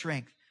his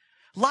strength.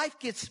 Life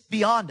gets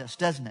beyond us,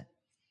 doesn't it?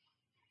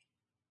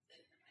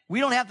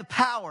 We don't have the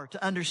power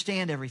to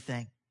understand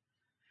everything.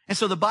 And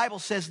so the Bible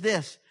says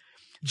this,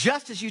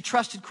 just as you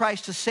trusted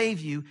Christ to save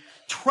you,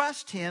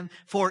 trust him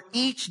for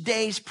each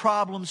day's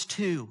problems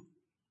too.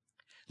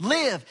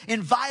 Live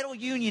in vital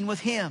union with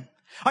him.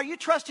 Are you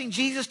trusting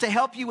Jesus to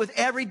help you with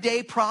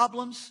everyday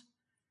problems?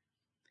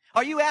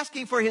 Are you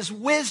asking for his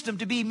wisdom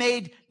to be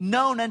made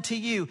known unto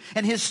you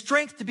and his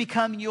strength to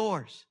become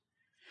yours?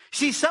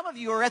 See, some of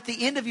you are at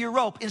the end of your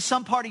rope in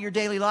some part of your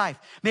daily life.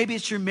 Maybe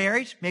it's your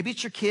marriage. Maybe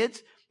it's your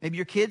kids. Maybe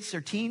your kids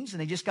are teens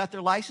and they just got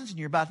their license and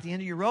you're about at the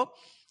end of your rope.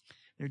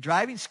 They're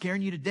driving,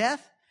 scaring you to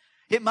death.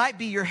 It might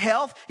be your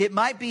health. It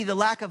might be the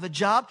lack of a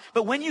job.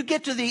 But when you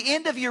get to the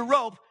end of your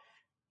rope,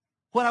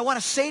 what I want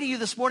to say to you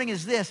this morning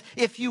is this.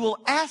 If you will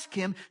ask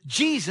him,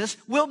 Jesus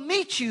will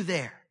meet you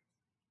there.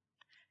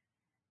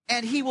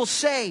 And he will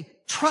say,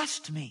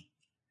 trust me.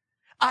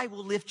 I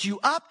will lift you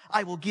up.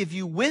 I will give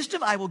you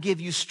wisdom. I will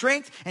give you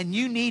strength. And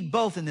you need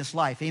both in this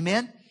life.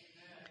 Amen?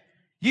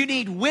 You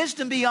need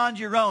wisdom beyond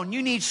your own.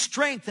 You need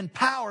strength and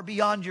power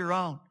beyond your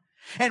own.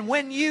 And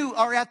when you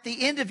are at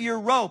the end of your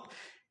rope,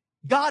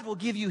 God will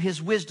give you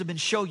His wisdom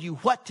and show you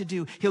what to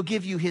do. He'll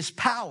give you His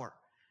power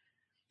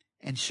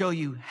and show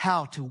you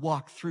how to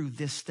walk through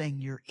this thing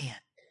you're in.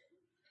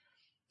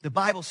 The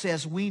Bible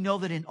says we know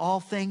that in all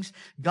things,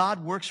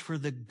 God works for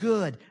the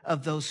good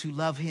of those who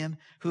love Him,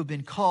 who have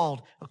been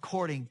called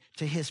according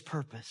to His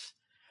purpose.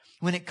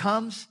 When it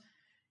comes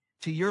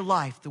to your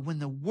life, when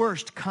the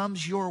worst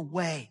comes your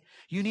way,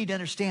 you need to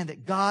understand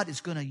that God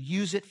is going to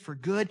use it for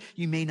good.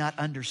 You may not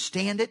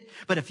understand it,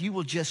 but if you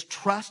will just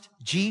trust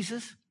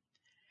Jesus,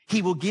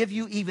 He will give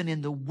you, even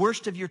in the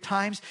worst of your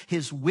times,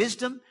 His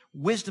wisdom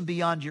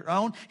beyond your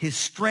own, His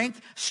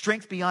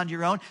strength beyond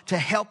your own, to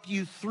help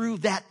you through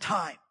that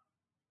time.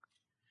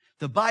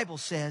 The Bible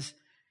says,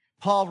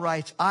 Paul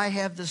writes, I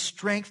have the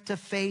strength to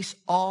face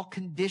all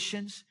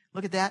conditions.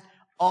 Look at that.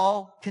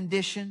 All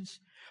conditions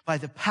by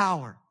the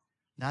power,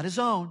 not his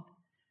own,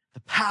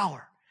 the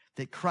power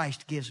that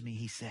Christ gives me,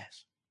 he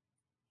says.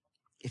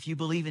 If you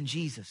believe in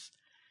Jesus,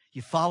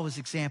 you follow His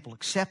example,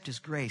 accept His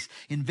grace,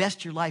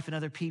 invest your life in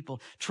other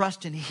people,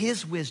 trust in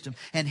His wisdom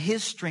and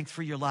His strength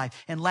for your life.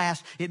 And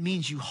last, it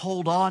means you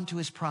hold on to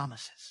His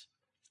promises.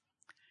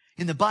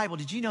 In the Bible,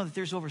 did you know that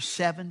there's over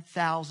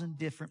 7,000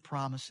 different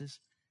promises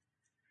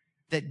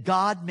that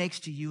God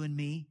makes to you and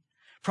me?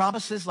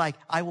 Promises like,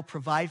 I will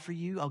provide for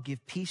you, I'll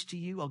give peace to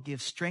you, I'll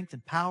give strength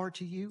and power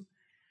to you.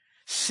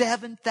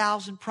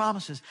 7,000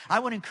 promises. I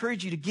want to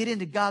encourage you to get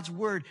into God's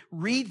Word,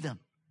 read them,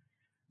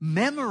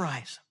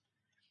 memorize them.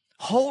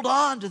 Hold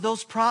on to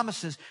those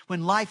promises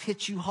when life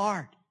hits you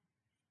hard.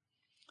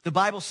 The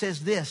Bible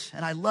says this,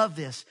 and I love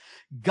this: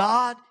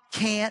 God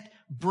can't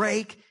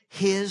break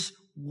His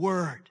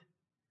word.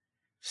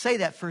 Say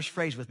that first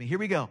phrase with me. Here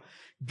we go.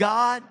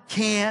 God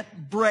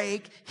can't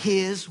break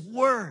His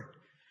word.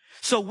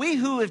 So we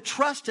who have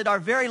trusted our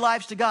very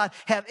lives to God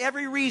have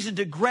every reason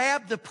to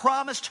grab the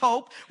promised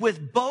hope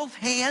with both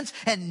hands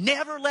and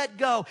never let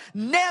go.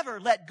 Never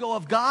let go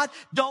of God.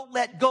 Don't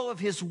let go of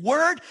His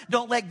word.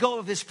 Don't let go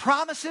of His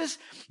promises.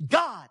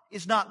 God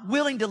is not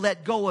willing to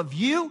let go of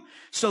you,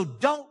 so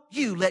don't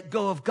you let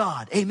go of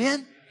God.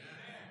 Amen?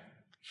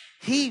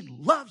 He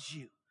loves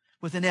you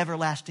with an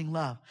everlasting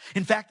love.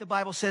 In fact, the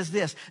Bible says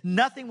this: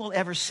 nothing will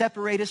ever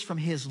separate us from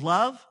His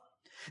love.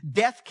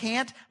 Death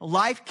can't,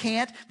 life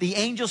can't, the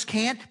angels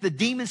can't, the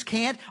demons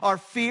can't, our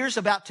fears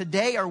about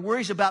today, our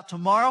worries about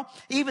tomorrow,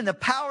 even the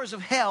powers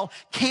of hell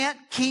can't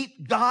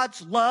keep God's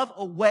love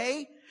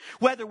away.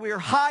 Whether we're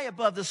high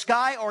above the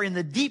sky or in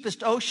the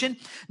deepest ocean,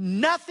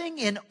 nothing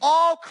in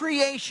all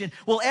creation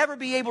will ever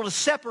be able to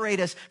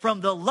separate us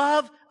from the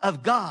love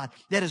of God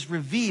that is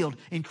revealed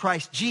in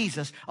Christ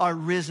Jesus, our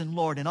risen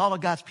Lord. And all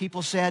of God's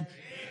people said,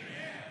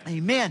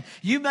 Amen.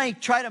 You may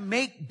try to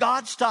make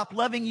God stop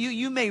loving you.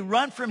 You may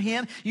run from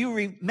Him.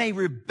 You may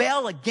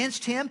rebel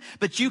against Him,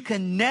 but you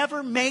can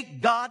never make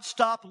God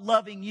stop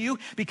loving you,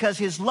 because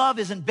His love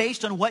isn't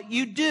based on what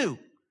you do.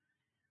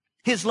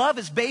 His love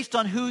is based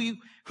on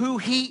who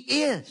He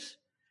is.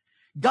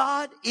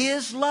 God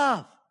is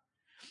love.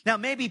 Now,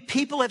 maybe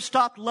people have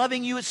stopped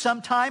loving you at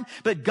some time,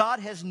 but God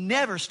has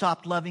never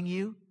stopped loving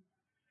you.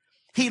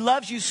 He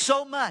loves you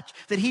so much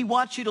that He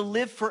wants you to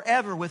live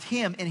forever with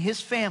Him and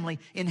His family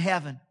in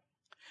heaven.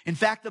 In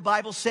fact, the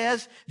Bible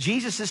says,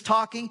 Jesus is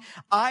talking,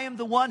 I am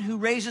the one who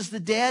raises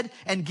the dead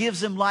and gives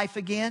them life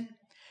again.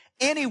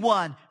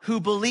 Anyone who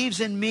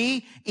believes in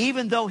me,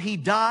 even though he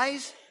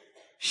dies,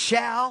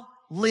 shall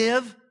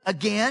live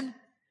again.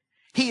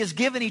 He is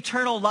given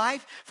eternal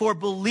life for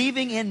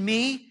believing in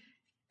me,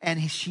 and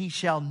he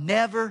shall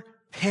never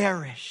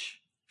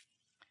perish.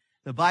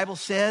 The Bible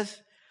says,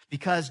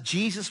 because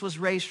Jesus was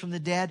raised from the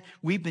dead,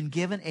 we've been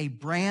given a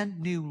brand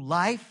new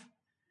life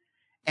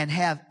and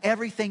have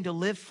everything to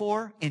live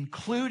for,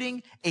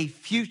 including a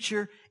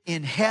future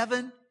in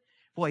heaven.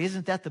 Boy,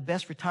 isn't that the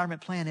best retirement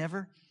plan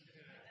ever?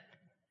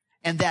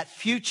 And that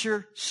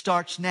future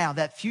starts now.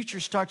 That future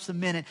starts the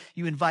minute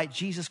you invite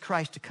Jesus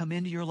Christ to come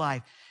into your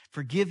life,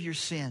 forgive your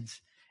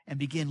sins, and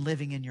begin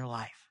living in your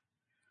life.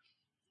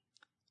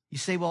 You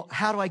say, well,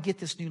 how do I get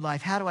this new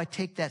life? How do I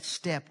take that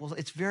step? Well,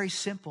 it's very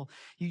simple.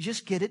 You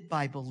just get it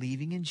by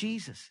believing in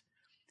Jesus.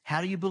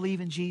 How do you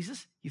believe in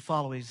Jesus? You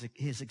follow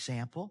His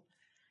example.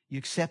 You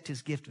accept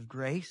His gift of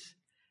grace.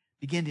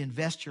 Begin to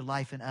invest your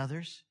life in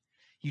others.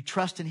 You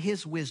trust in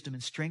His wisdom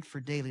and strength for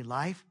daily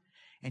life.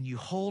 And you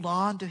hold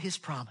on to His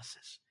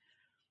promises,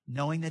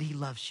 knowing that He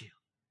loves you.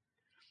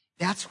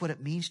 That's what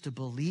it means to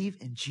believe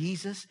in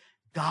Jesus,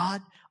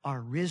 God, our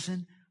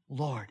risen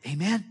Lord.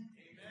 Amen?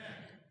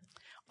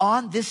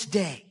 On this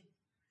day,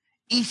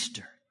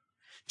 Easter,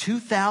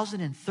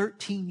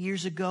 2013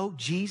 years ago,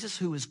 Jesus,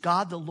 who is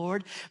God the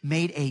Lord,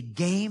 made a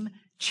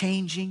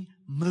game-changing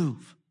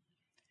move.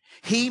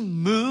 He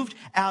moved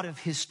out of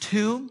His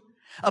tomb,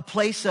 a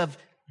place of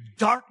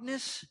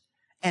darkness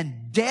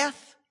and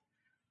death,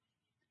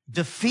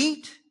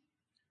 defeat,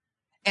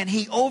 And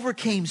he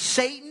overcame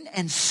Satan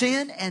and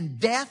sin and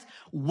death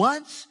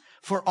once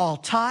for all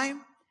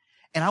time.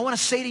 And I want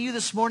to say to you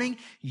this morning,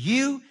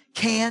 you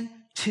can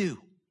too.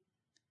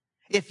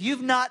 If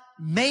you've not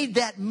made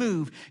that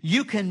move,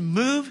 you can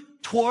move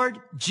toward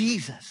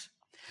Jesus.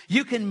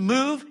 You can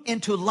move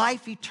into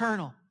life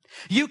eternal.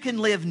 You can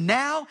live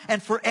now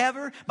and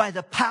forever by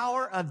the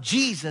power of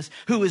Jesus,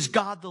 who is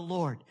God the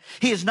Lord.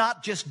 He is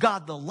not just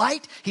God the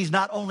light. He's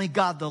not only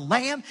God the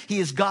Lamb. He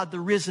is God the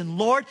risen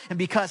Lord. And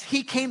because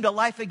he came to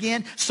life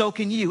again, so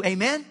can you.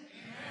 Amen?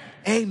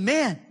 Amen.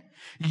 Amen.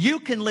 You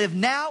can live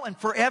now and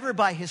forever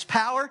by his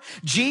power.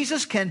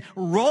 Jesus can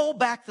roll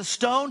back the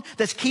stone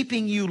that's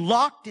keeping you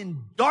locked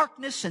in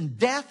darkness and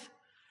death.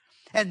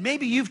 And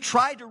maybe you've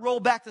tried to roll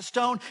back the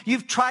stone.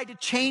 You've tried to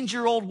change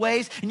your old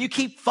ways, and you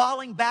keep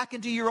falling back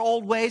into your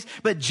old ways.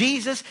 But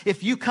Jesus,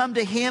 if you come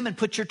to him and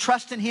put your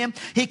trust in him,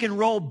 he can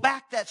roll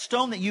back that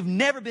stone that you've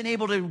never been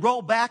able to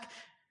roll back,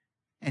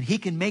 and he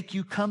can make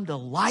you come to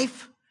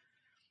life.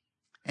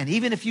 And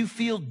even if you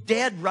feel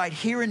dead right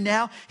here and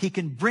now, he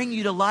can bring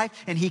you to life,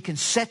 and he can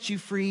set you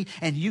free,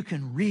 and you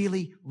can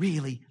really,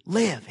 really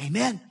live.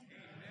 Amen? Amen.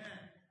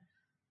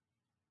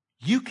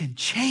 You can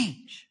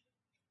change.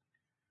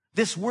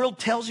 This world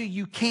tells you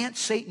you can't.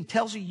 Satan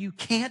tells you you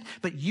can't,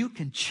 but you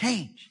can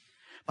change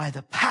by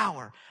the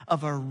power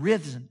of our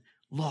risen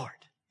Lord.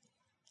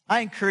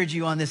 I encourage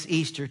you on this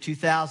Easter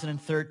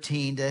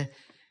 2013 to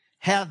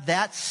have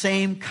that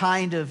same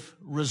kind of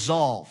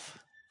resolve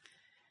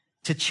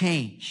to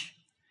change.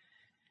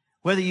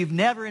 Whether you've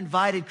never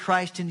invited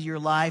Christ into your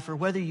life or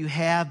whether you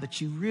have,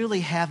 but you really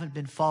haven't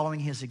been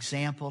following his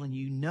example, and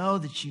you know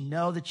that you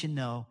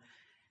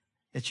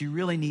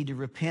really need to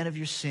repent of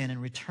your sin and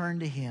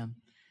return to him.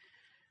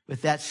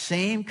 With that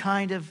same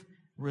kind of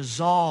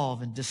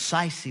resolve and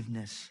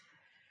decisiveness,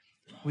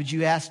 would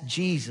you ask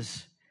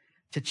Jesus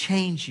to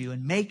change you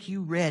and make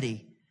you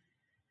ready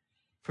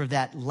for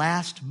that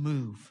last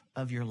move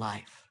of your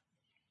life?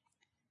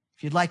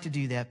 If you'd like to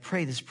do that,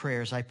 pray this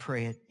prayer as I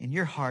pray it. In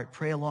your heart,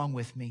 pray along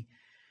with me.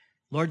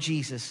 Lord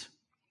Jesus,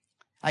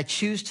 I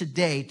choose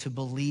today to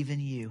believe in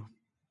you.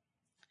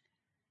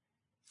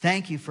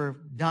 Thank you for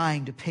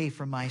dying to pay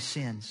for my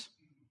sins.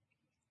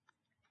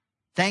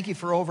 Thank you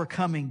for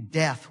overcoming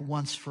death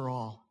once for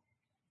all.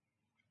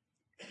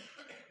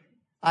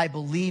 I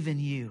believe in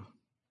you.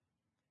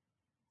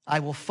 I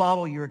will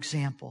follow your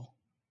example.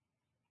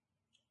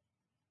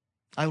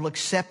 I will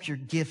accept your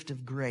gift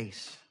of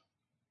grace.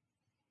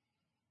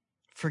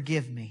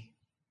 Forgive me.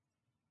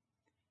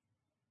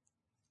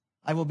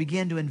 I will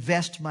begin to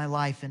invest my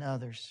life in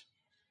others.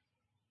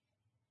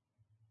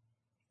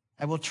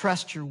 I will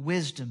trust your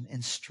wisdom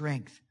and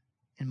strength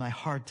in my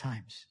hard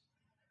times.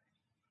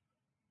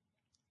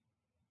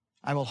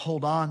 I will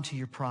hold on to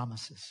your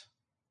promises.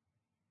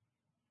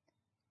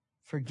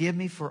 Forgive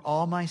me for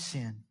all my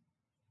sin.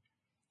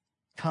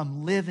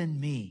 Come live in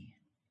me,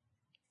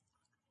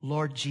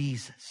 Lord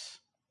Jesus.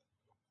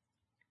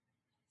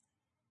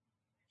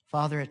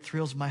 Father, it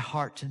thrills my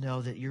heart to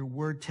know that your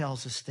word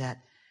tells us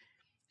that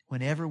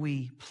whenever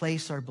we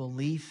place our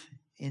belief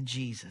in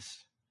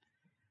Jesus,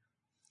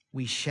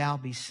 we shall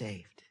be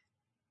saved.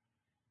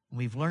 And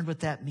we've learned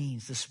what that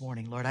means this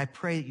morning. Lord, I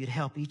pray that you'd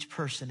help each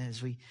person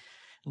as we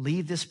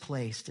leave this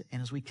place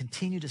and as we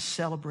continue to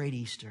celebrate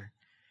Easter,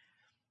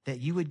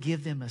 that you would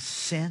give them a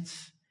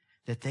sense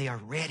that they are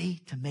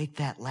ready to make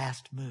that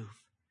last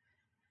move.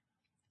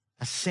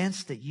 A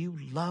sense that you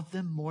love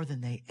them more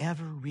than they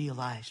ever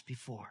realized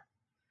before.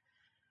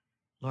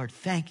 Lord,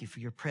 thank you for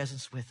your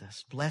presence with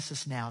us. Bless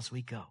us now as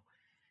we go.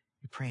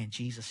 We pray in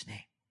Jesus'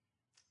 name.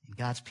 And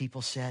God's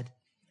people said,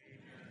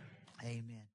 Amen. Amen.